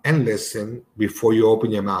 stop and listen before you open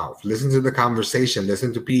your mouth. Listen to the conversation,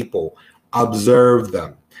 listen to people, observe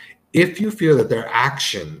them. If you feel that their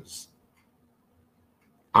actions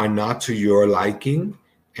are not to your liking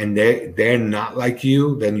and they're not like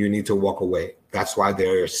you, then you need to walk away. That's why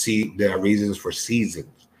there are reasons for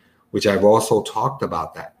seasons, which I've also talked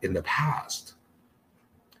about that in the past.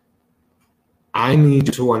 I need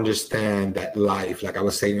you to understand that life, like I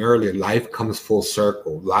was saying earlier, life comes full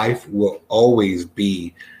circle. Life will always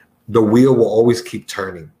be, the wheel will always keep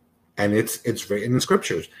turning. And it's written in the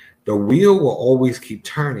scriptures. The wheel will always keep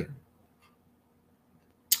turning.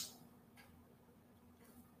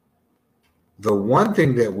 The one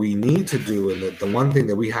thing that we need to do, and the one thing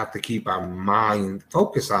that we have to keep our mind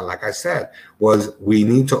focused on, like I said, was we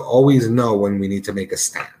need to always know when we need to make a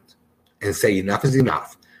stand and say enough is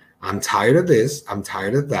enough. I'm tired of this, I'm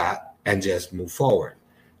tired of that, and just move forward.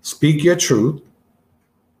 Speak your truth,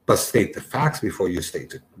 but state the facts before you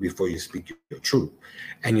speak your truth.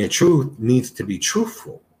 And your truth needs to be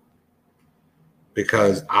truthful.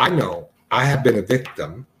 Because I know I have been a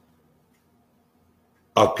victim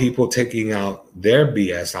of people taking out their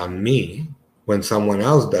BS on me when someone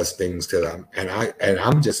else does things to them. And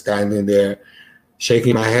I'm just standing there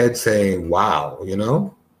shaking my head saying, wow, you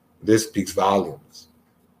know, this speaks volumes.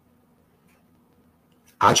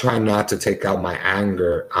 I try not to take out my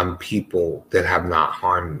anger on people that have not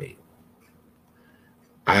harmed me.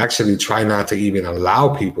 I actually try not to even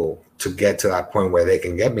allow people to get to that point where they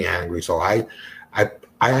can get me angry. So I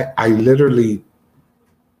literally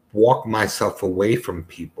walk myself away from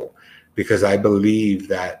people because I believe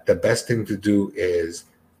that the best thing to do is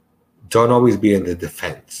don't always be in the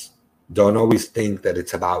defense. Don't always think that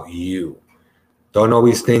it's about you. Don't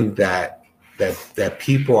always think that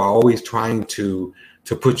people are always trying to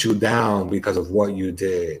put you down because of what you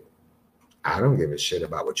did. I don't give a shit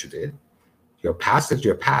about what you did. Your past is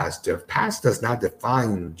your past. Your past does not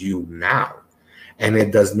define you now. And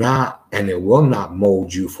it does not, and it will not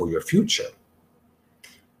mold you for your future.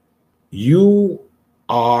 You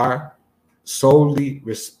are solely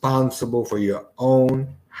responsible for your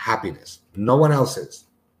own happiness. No one else is.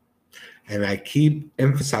 And I keep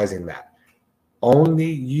emphasizing that.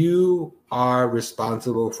 Only you are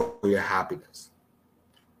responsible for your happiness.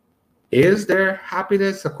 Is there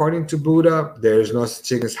happiness? According to Buddha, there is no such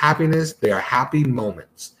thing as happiness. There are happy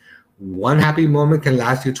moments. One happy moment can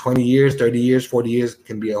last you 20 years, 30 years, 40 years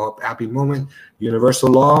can be a happy moment.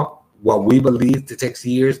 Universal law, what we believe to take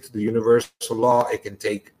years, to the universal law, it can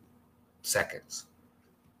take seconds.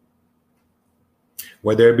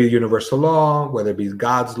 Whether it be universal law, whether it be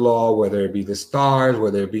God's law, whether it be the stars,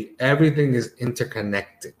 whether it be, everything is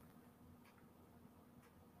interconnected.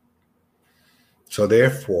 So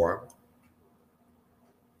therefore,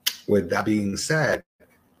 with that being said,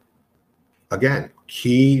 again,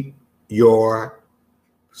 keep yourself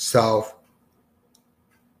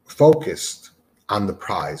focused on the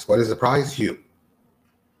prize. What is the prize? You.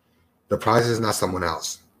 The prize is not someone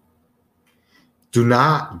else. Do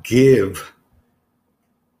not give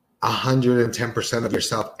 110% of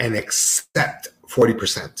yourself and accept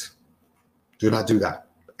 40%. Do not do that.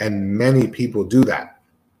 And many people do that.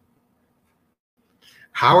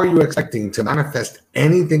 How are you expecting to manifest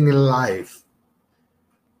anything in life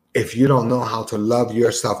if you don't know how to love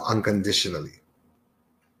yourself unconditionally?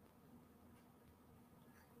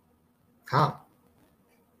 How?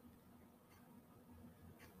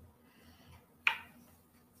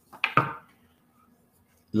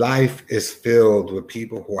 Life is filled with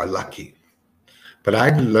people who are lucky. But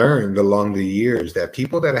I've learned along the years that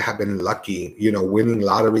people that have been lucky, winning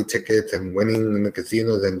lottery tickets and winning in the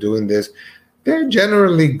casinos and doing this, they're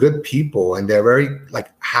generally good people, and they're very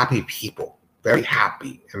happy people, very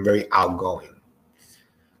happy and very outgoing.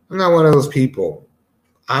 I'm not one of those people.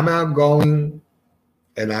 I'm outgoing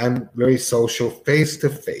and I'm very social face to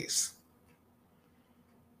face.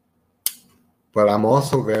 But I'm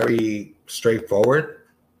also very straightforward,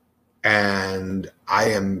 and I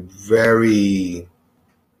am very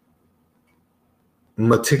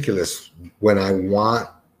meticulous when I want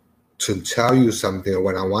to tell you something or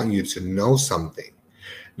when I want you to know something.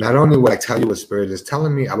 Not only will I tell you what Spirit is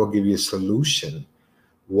telling me, I will give you a solution.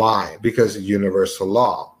 Why? Because universal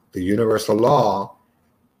law. The universal law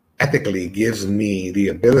ethically gives me the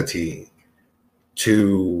ability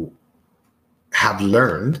to have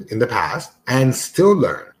learned in the past and still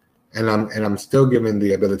learn. And I'm still given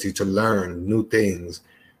the ability to learn new things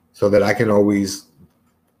so that I can always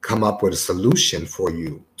come up with a solution for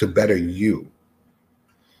you to better you.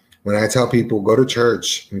 When I tell people, go to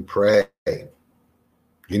church and pray,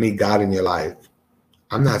 you need God in your life,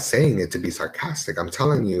 I'm not saying it to be sarcastic. I'm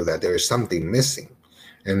telling you that there is something missing.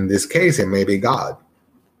 In this case, it may be God.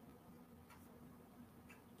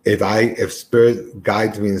 If Spirit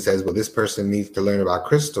guides me and says, well, this person needs to learn about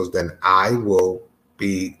crystals, then I will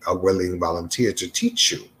be a willing volunteer to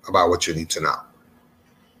teach you about what you need to know.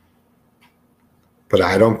 But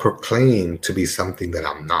I don't proclaim to be something that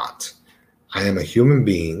I'm not. I am a human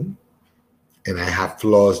being, and I have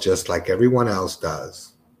flaws just like everyone else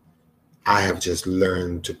does. I have just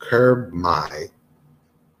learned to curb my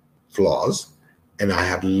flaws, and I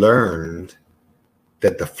have learned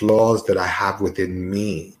that the flaws that I have within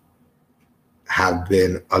me have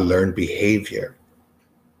been a learned behavior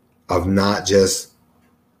of not just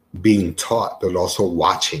being taught, but also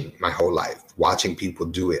watching my whole life, watching people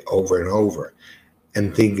do it over and over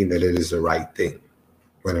and thinking that it is the right thing,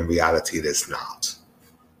 when in reality it is not.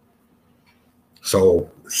 So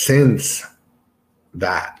since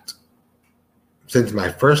my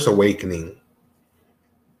first awakening,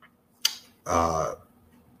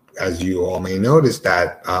 as you all may notice,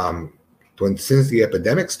 that since the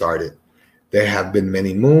epidemic started, there have been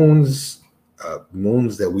many moons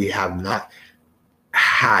that we have not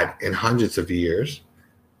had in hundreds of years.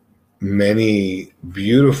 Many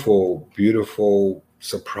beautiful, beautiful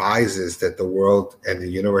surprises that the world and the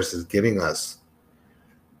universe is giving us.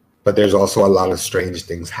 But there's also a lot of strange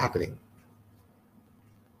things happening.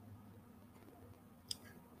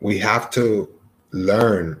 We have to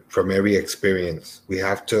learn from every experience. We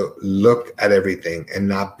have to look at everything and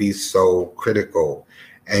not be so critical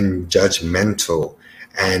and judgmental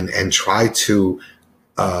and try to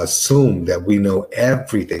assume that we know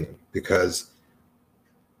everything, because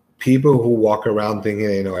people who walk around thinking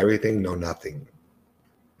they know everything know nothing.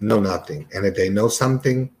 And if they know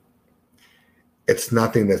something, it's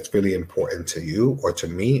nothing that's really important to you or to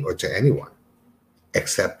me or to anyone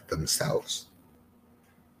except themselves.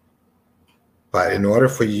 But in order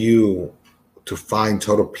for you to find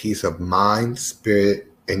total peace of mind,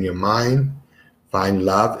 spirit in your mind, find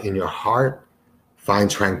love in your heart,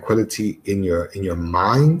 find tranquility in your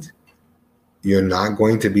mind, you're not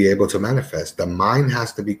going to be able to manifest. The mind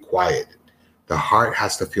has to be quiet. The heart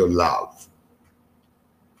has to feel love.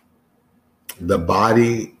 The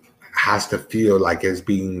body has to feel like it's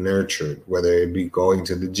being nurtured, whether it be going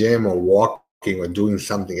to the gym or walking or doing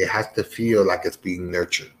something. It has to feel like it's being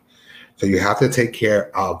nurtured. So you have to take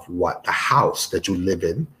care of the house that you live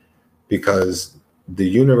in, because the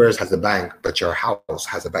universe has a bank, but your house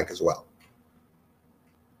has a bank as well.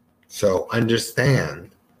 So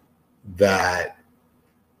understand that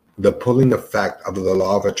the pulling effect of the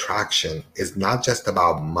law of attraction is not just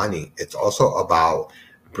about money. It's also about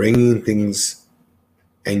bringing things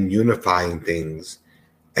and unifying things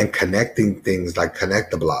and connecting things, like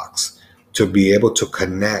connect the blocks, to be able to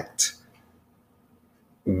connect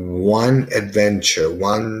one adventure,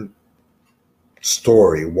 one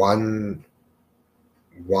story, one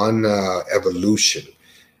evolution,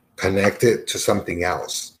 connect it to something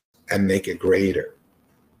else and make it greater.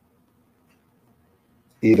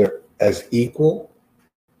 Either as equal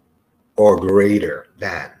or greater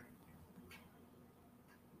than.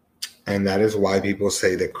 And that is why people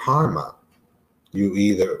say that karma,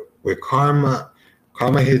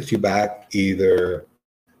 karma hits you back either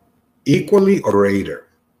equally or greater.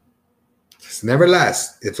 It's never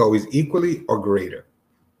less. It's always equally or greater.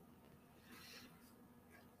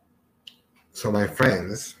 So my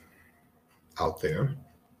friends out there,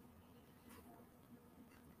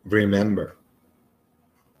 remember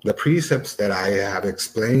the precepts that I have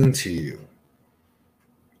explained to you,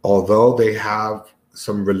 although they have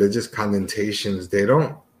some religious connotations, they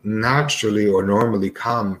don't naturally or normally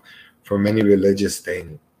come from any religious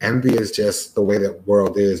thing. Envy is just the way the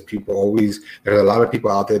world is. There's a lot of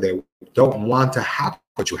people out there that don't want to have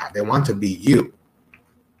what you have. They want to be you.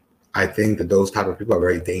 I think that those type of people are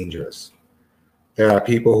very dangerous. There are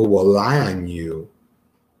people who will lie on you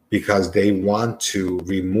because they want to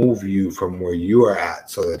remove you from where you are at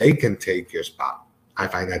so that they can take your spot. I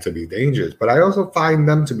find that to be dangerous, but I also find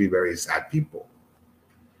them to be very sad people.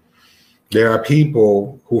 There are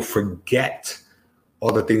people who forget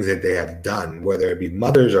all the things that they have done, whether it be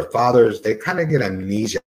mothers or fathers. They kind of get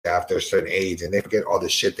amnesia after a certain age and they forget all the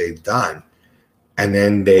shit they've done. And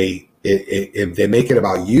then if they make it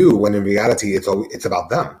about you, when in reality it's about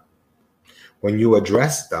them. When you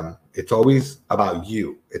address them, it's always about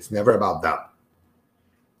you. It's never about them.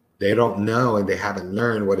 They don't know and they haven't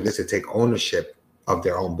learned what it is to take ownership of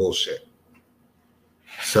their own bullshit.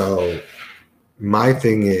 So my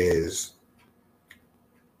thing is,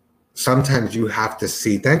 sometimes you have to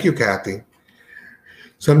see, thank you, Kathy.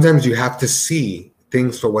 Sometimes you have to see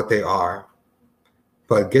things for what they are,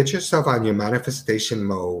 but get yourself on your manifestation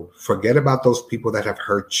mode. Forget about those people that have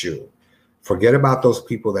hurt you. Forget about those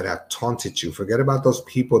people that have taunted you. Forget about those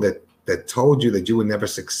people that told you that you would never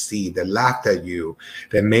succeed, that laughed at you,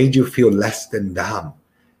 that made you feel less than them.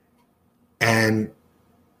 And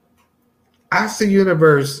ask the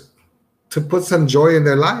universe to put some joy in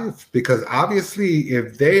their life, because obviously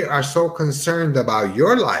if they are so concerned about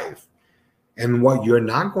your life and what you're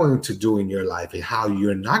not going to do in your life and how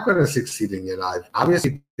you're not going to succeed in your life,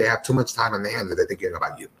 obviously they have too much time on their hands that they're thinking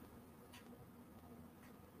about you.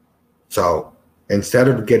 So instead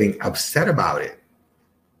of getting upset about it,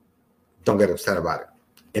 don't get upset about it.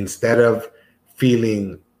 Instead of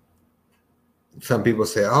feeling, some people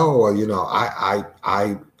say, oh, well, you know,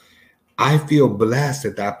 I feel blessed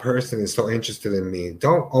that that person is so interested in me.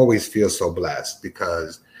 Don't always feel so blessed,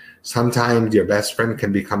 because sometimes your best friend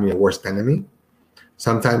can become your worst enemy.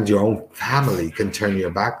 Sometimes your own family can turn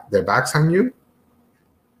their backs on you.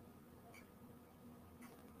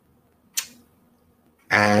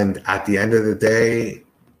 And at the end of the day,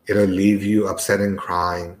 it'll leave you upset and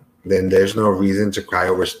crying. Then there's no reason to cry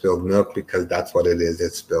over spilled milk, because that's what it is.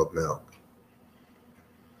 It's spilled milk.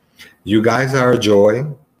 You guys are a joy.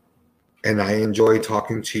 And I enjoy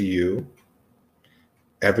talking to you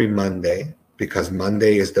every Monday, because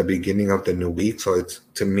Monday is the beginning of the new week. So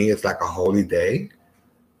to me, it's like a holy day.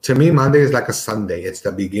 To me, Monday is like a Sunday. It's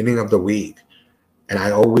the beginning of the week. And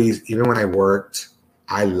I always, even when I worked,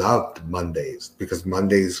 I loved Mondays, because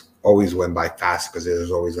Mondays always went by fast because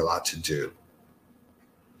there's always a lot to do.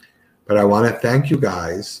 But I want to thank you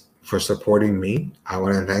guys for supporting me. I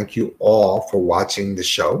want to thank you all for watching the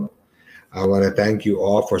show. I want to thank you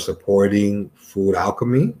all for supporting Food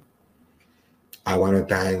Alchemy. I want to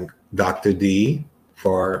thank Dr. D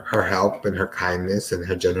for her help and her kindness and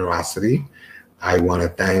her generosity. I want to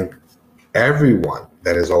thank everyone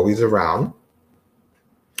that is always around.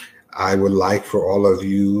 I would like for all of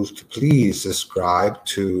you to please subscribe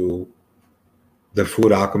to the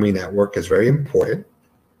Food Alchemy Network. It's very important.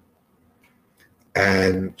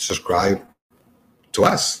 And subscribe to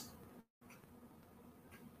us.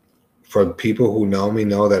 For people who know me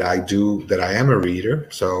know that I am a reader.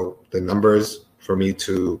 So the numbers for you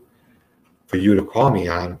to call me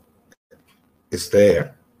on is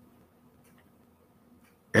there.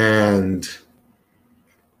 And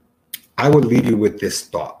I would leave you with this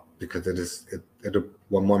thought, because it'll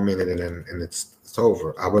one more minute and it's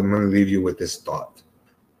over. I would want to leave you with this thought.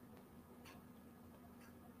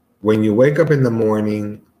 When you wake up in the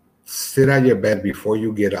morning, sit at your bed before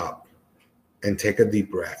you get up and take a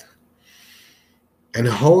deep breath. And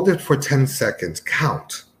hold it for 10 seconds,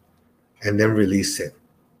 count, and then release it.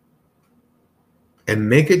 And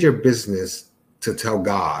make it your business to tell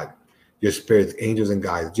God, your spirits, angels, and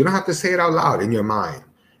guides. You don't have to say it out loud in your mind.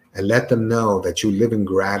 And let them know that you live in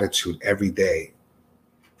gratitude every day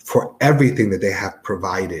for everything that they have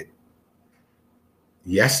provided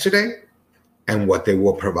yesterday and what they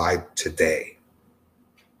will provide today.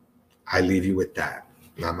 I leave you with that.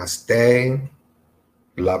 Namaste.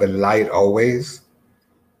 Love and light always.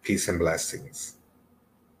 Peace and blessings.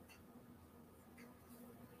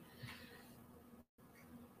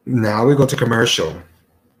 Now we go to commercial.